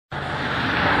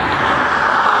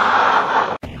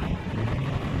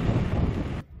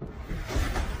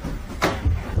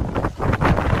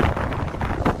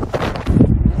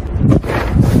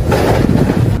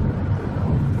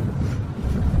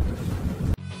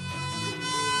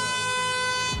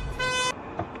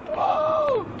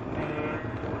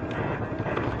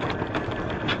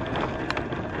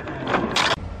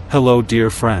Hello dear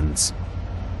friends.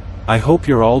 I hope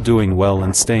you're all doing well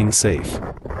and staying safe.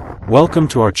 Welcome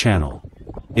to our channel.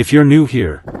 If you're new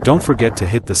here, don't forget to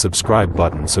hit the subscribe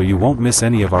button so you won't miss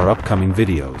any of our upcoming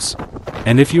videos.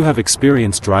 And if you have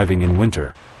experience driving in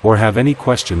winter, or have any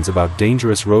questions about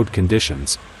dangerous road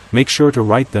conditions, make sure to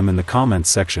write them in the comments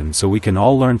section so we can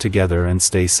all learn together and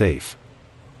stay safe.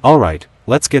 Alright,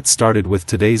 let's get started with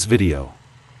today's video.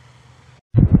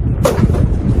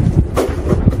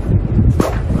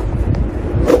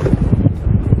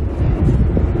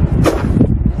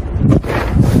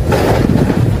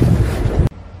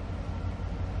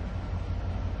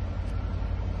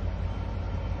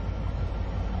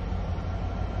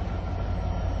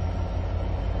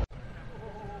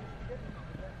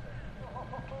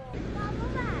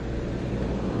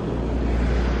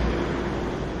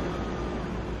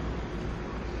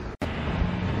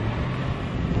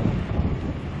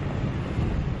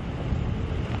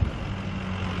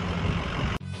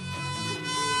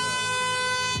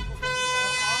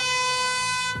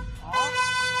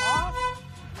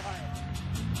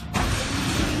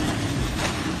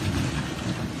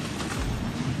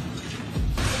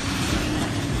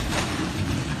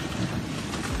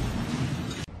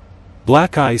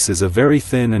 Black ice is a very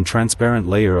thin and transparent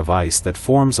layer of ice that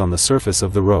forms on the surface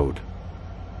of the road.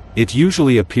 It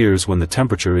usually appears when the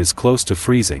temperature is close to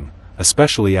freezing,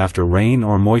 especially after rain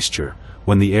or moisture,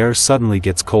 when the air suddenly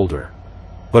gets colder.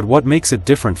 But what makes it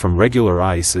different from regular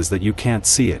ice is that you can't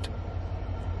see it.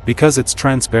 Because it's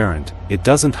transparent, it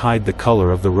doesn't hide the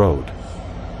color of the road.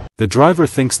 The driver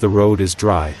thinks the road is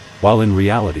dry, while in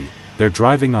reality, they're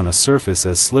driving on a surface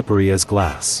as slippery as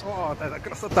glass.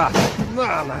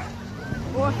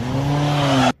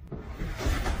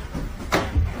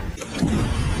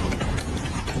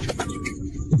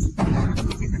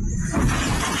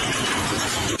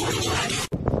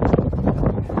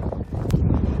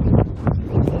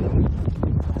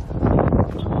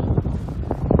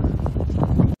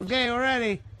 Okay, we're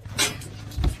ready.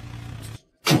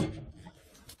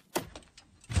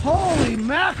 Holy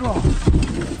mackerel!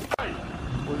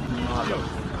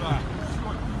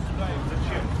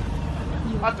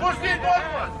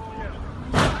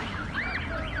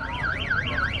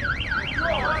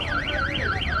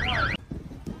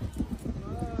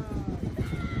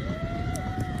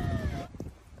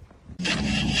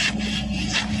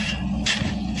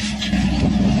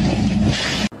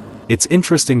 It's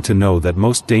interesting to know that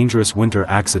most dangerous winter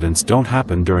accidents don't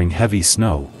happen during heavy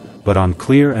snow, but on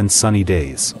clear and sunny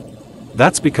days.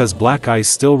 That's because black ice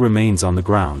still remains on the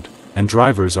ground, and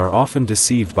drivers are often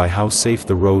deceived by how safe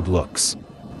the road looks.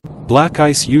 Black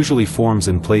ice usually forms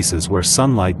in places where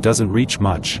sunlight doesn't reach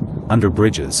much, under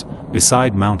bridges,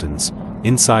 beside mountains,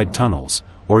 inside tunnels,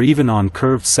 or even on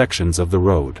curved sections of the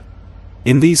road.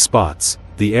 In these spots,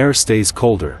 the air stays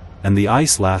colder, and the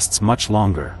ice lasts much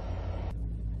longer.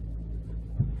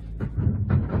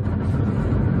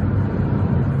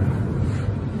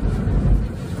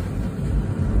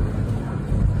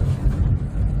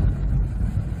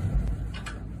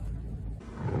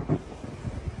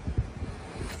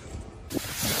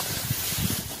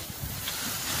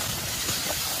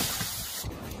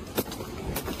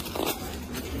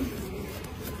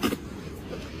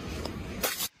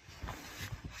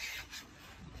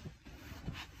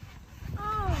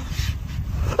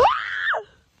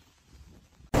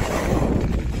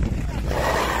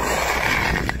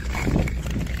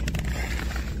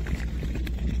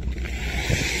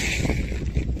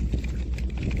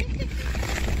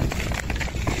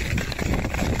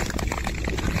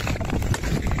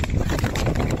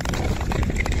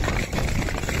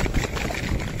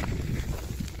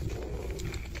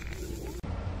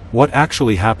 What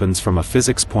actually happens from a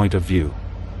physics point of view?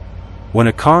 When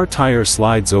a car tire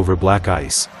slides over black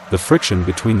ice, the friction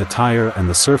between the tire and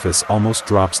the surface almost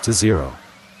drops to zero.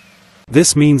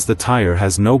 This means the tire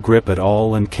has no grip at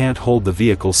all and can't hold the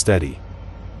vehicle steady.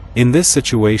 In this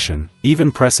situation,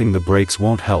 even pressing the brakes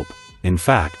won't help. In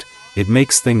fact, it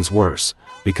makes things worse,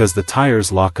 because the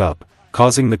tires lock up,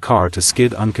 causing the car to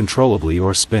skid uncontrollably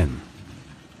or spin.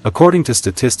 According to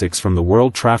statistics from the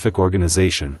World Traffic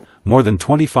Organization, more than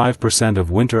 25%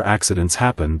 of winter accidents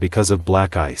happen because of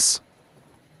black ice.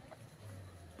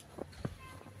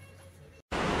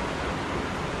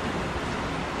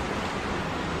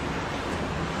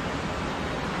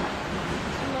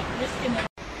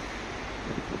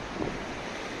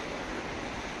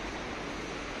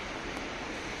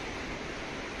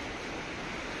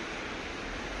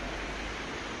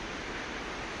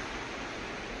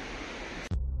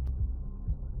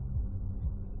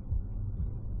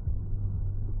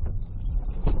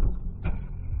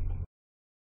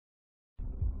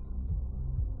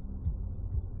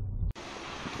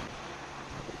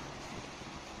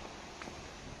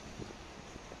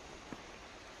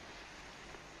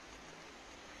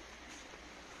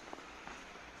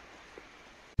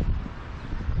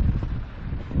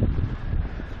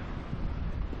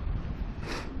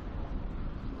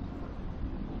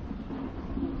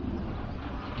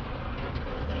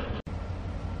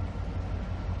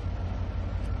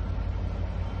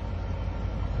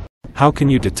 How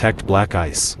can you detect black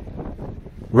ice?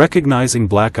 Recognizing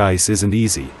black ice isn't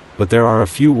easy, but there are a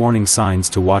few warning signs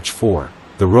to watch for.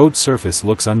 The road surface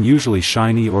looks unusually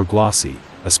shiny or glossy,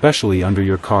 especially under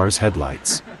your car's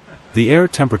headlights. The air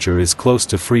temperature is close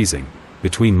to freezing,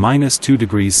 between -2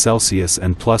 degrees Celsius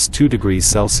and +2 degrees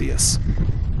Celsius.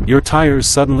 Your tires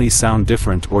suddenly sound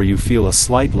different, or you feel a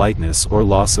slight lightness or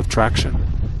loss of traction.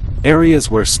 Areas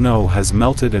where snow has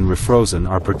melted and refrozen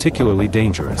are particularly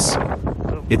dangerous.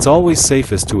 It's always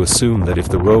safest to assume that if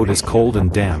the road is cold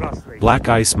and damp, black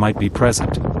ice might be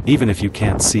present, even if you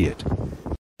can't see it.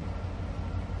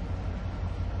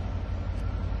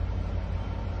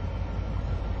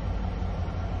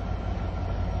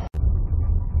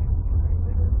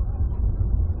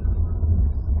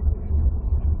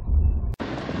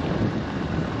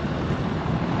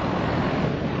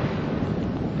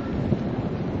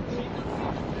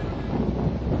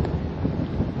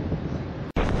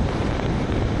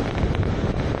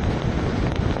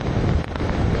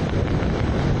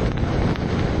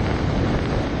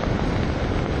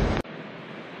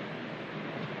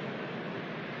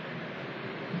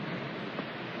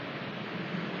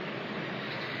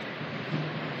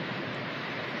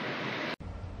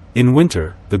 In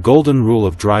winter, the golden rule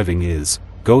of driving is,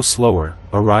 go slower,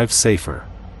 arrive safer.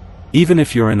 Even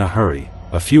if you're in a hurry,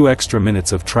 a few extra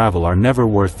minutes of travel are never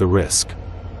worth the risk.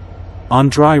 On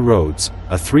dry roads,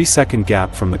 a 3-second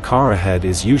gap from the car ahead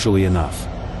is usually enough.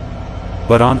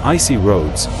 But on icy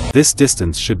roads, this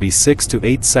distance should be 6 to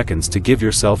 8 seconds to give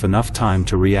yourself enough time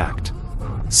to react.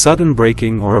 Sudden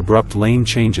braking or abrupt lane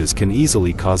changes can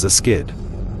easily cause a skid.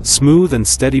 Smooth and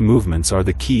steady movements are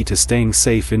the key to staying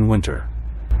safe in winter.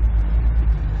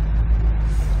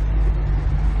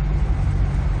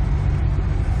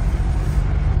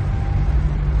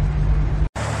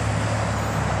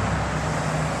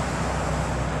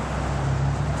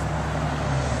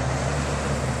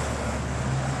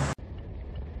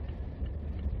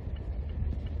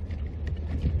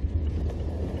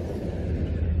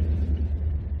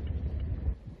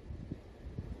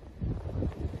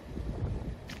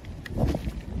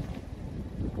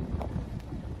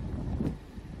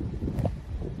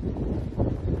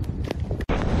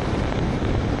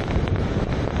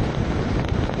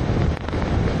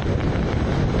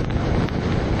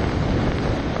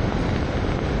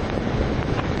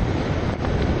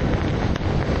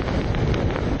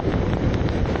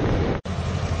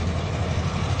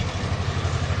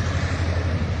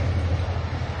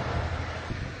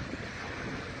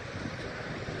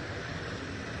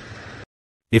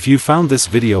 If you found this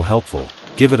video helpful,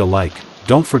 give it a like,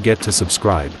 don't forget to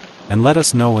subscribe, and let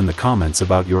us know in the comments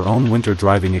about your own winter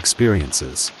driving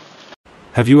experiences.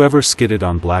 Have you ever skidded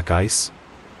on black ice?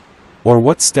 Or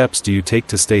what steps do you take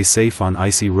to stay safe on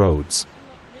icy roads?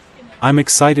 I'm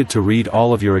excited to read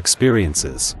all of your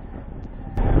experiences.